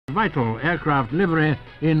vital aircraft livery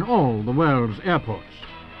in all the world's airports.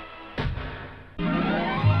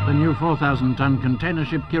 The new 4,000-ton container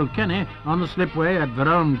ship Kilkenny on the slipway at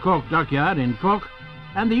Verolme Cork Dockyard in Cork,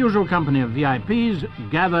 and the usual company of VIPs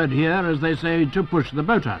gathered here, as they say, to push the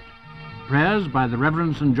boat out. Prayers by the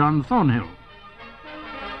Reverend St. John Thornhill.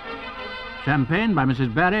 Champagne by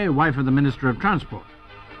Mrs. Barry, wife of the Minister of Transport.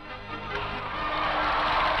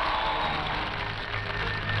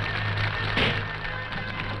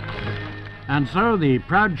 And so the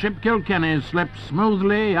proud ship Kilkenny slips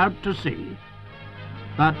smoothly out to sea.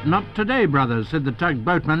 But not today, brothers, said the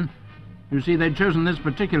tugboatman. You see, they'd chosen this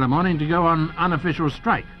particular morning to go on unofficial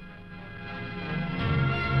strike.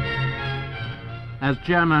 As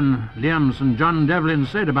Chairman Liam St. John Devlin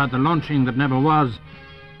said about the launching that never was,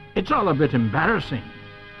 it's all a bit embarrassing.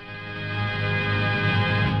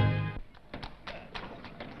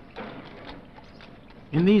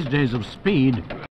 In these days of speed,